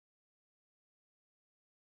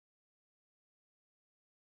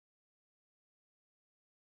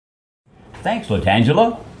Thanks,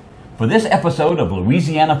 Latangela. For this episode of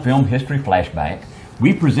Louisiana Film History Flashback,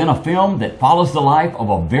 we present a film that follows the life of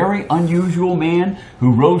a very unusual man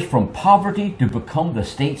who rose from poverty to become the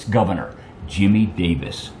state's governor, Jimmy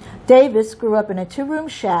Davis. Davis grew up in a two-room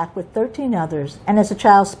shack with 13 others, and as a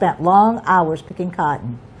child spent long hours picking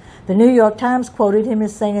cotton. The New York Times quoted him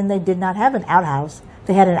as saying they did not have an outhouse,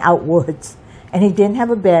 they had an outwoods, and he didn't have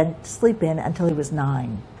a bed to sleep in until he was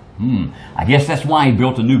 9. I guess that's why he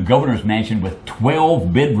built a new governor's mansion with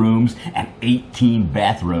 12 bedrooms and 18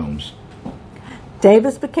 bathrooms.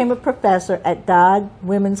 Davis became a professor at Dodd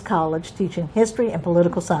Women's College teaching history and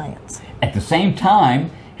political science. At the same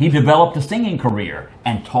time, he developed a singing career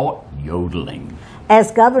and taught yodeling.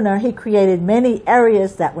 As governor, he created many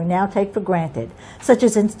areas that we now take for granted, such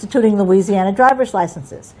as instituting Louisiana driver's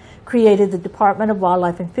licenses, created the Department of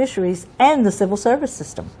Wildlife and Fisheries, and the civil service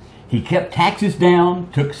system. He kept taxes down,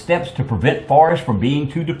 took steps to prevent forests from being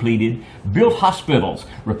too depleted, built hospitals,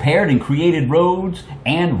 repaired and created roads,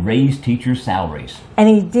 and raised teachers' salaries. And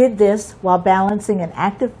he did this while balancing an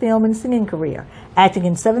active film and singing career, acting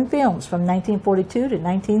in 7 films from 1942 to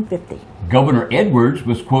 1950. Governor Edwards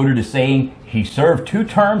was quoted as saying he served 2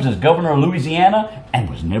 terms as governor of Louisiana and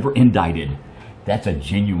was never indicted. That's a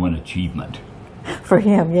genuine achievement. For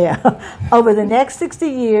him, yeah. Over the next 60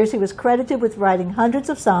 years, he was credited with writing hundreds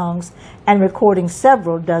of songs and recording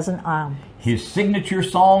several dozen albums. His signature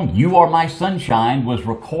song, You Are My Sunshine, was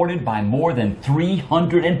recorded by more than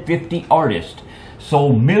 350 artists,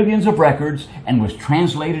 sold millions of records, and was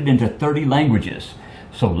translated into 30 languages.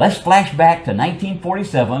 So let's flash back to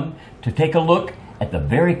 1947 to take a look at the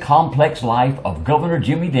very complex life of Governor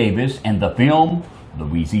Jimmy Davis and the film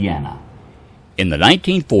Louisiana. In the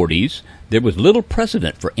 1940s, there was little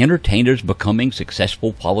precedent for entertainers becoming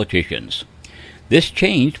successful politicians. This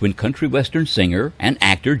changed when country western singer and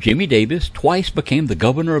actor Jimmy Davis twice became the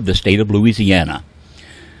governor of the state of Louisiana.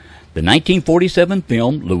 The 1947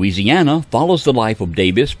 film Louisiana follows the life of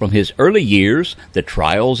Davis from his early years, the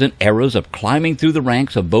trials and errors of climbing through the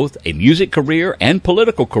ranks of both a music career and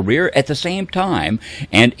political career at the same time,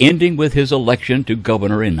 and ending with his election to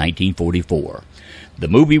governor in 1944. The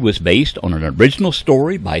movie was based on an original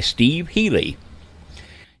story by Steve Healy.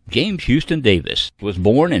 James Houston Davis was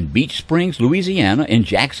born in Beach Springs, Louisiana in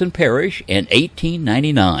Jackson Parish in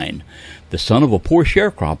 1899, the son of a poor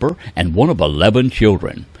sharecropper and one of 11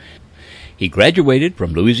 children. He graduated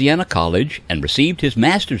from Louisiana College and received his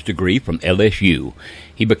master's degree from LSU.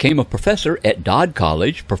 He became a professor at Dodd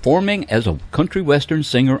College, performing as a country western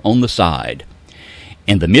singer on the side.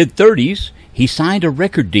 In the mid-30s, he signed a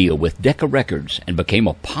record deal with Decca Records and became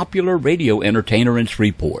a popular radio entertainer in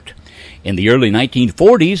Shreveport. In the early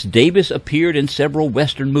 1940s, Davis appeared in several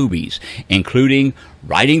Western movies, including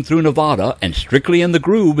Riding Through Nevada and Strictly in the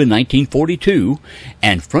Groove in 1942,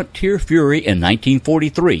 and Frontier Fury in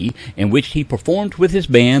 1943, in which he performed with his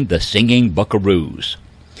band, the Singing Buckaroos.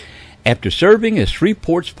 After serving as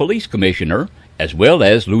Shreveport's police commissioner, as well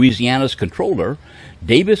as Louisiana's controller,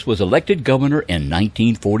 Davis was elected governor in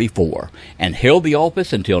 1944 and held the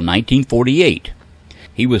office until 1948.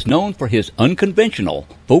 He was known for his unconventional,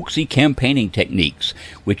 folksy campaigning techniques,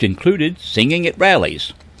 which included singing at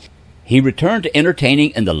rallies. He returned to entertaining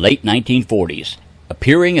in the late 1940s,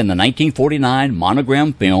 appearing in the 1949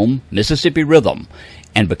 monogram film Mississippi Rhythm,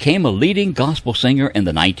 and became a leading gospel singer in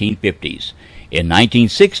the 1950s. In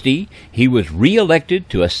 1960, he was re-elected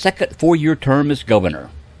to a second 4-year term as governor.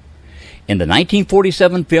 In the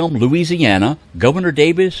 1947 film Louisiana, Governor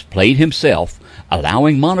Davis played himself,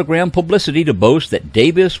 allowing monogram publicity to boast that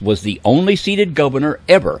Davis was the only seated governor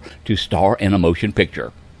ever to star in a motion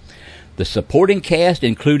picture. The supporting cast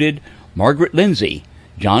included Margaret Lindsay,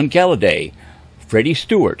 John Galladay, Freddie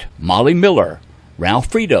Stewart, Molly Miller, Ralph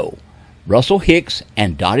Frido, Russell Hicks,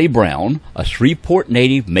 and Dottie Brown, a Shreveport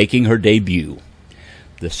native making her debut.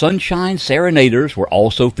 The Sunshine Serenaders were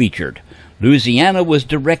also featured. Louisiana was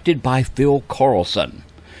directed by Phil Carlson.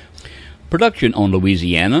 Production on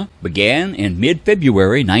Louisiana began in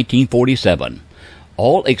mid-February 1947.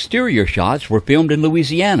 All exterior shots were filmed in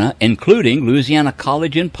Louisiana, including Louisiana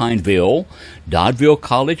College in Pineville, Doddville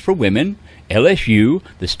College for Women, LSU,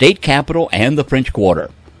 the state capitol, and the French Quarter.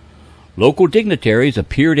 Local dignitaries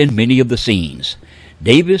appeared in many of the scenes.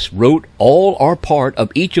 Davis wrote all or part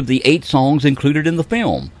of each of the 8 songs included in the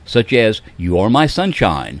film, such as You Are My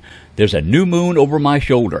Sunshine, There's a New Moon Over My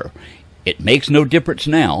Shoulder, It Makes No Difference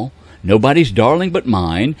Now, Nobody's Darling But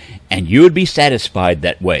Mine, and You Would Be Satisfied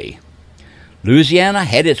That Way. Louisiana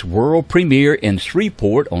had its world premiere in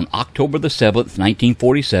Shreveport on October the 7th,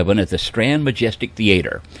 1947 at the Strand Majestic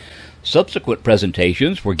Theater. Subsequent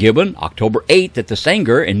presentations were given October 8th at the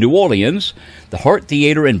Sanger in New Orleans, the Hart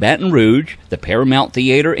Theater in Baton Rouge, the Paramount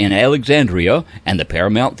Theater in Alexandria, and the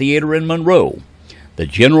Paramount Theater in Monroe. The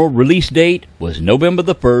general release date was November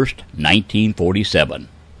the 1st, 1947.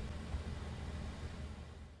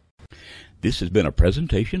 This has been a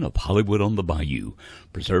presentation of Hollywood on the Bayou,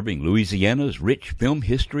 preserving Louisiana's rich film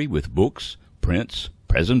history with books, prints,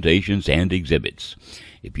 presentations, and exhibits.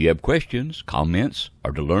 If you have questions, comments,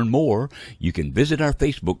 or to learn more, you can visit our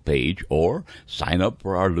Facebook page or sign up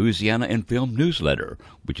for our Louisiana in Film newsletter,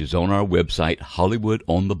 which is on our website,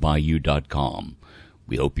 HollywoodOnTheBayou.com.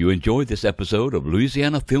 We hope you enjoyed this episode of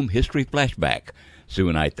Louisiana Film History Flashback. Sue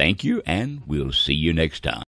and I thank you, and we'll see you next time.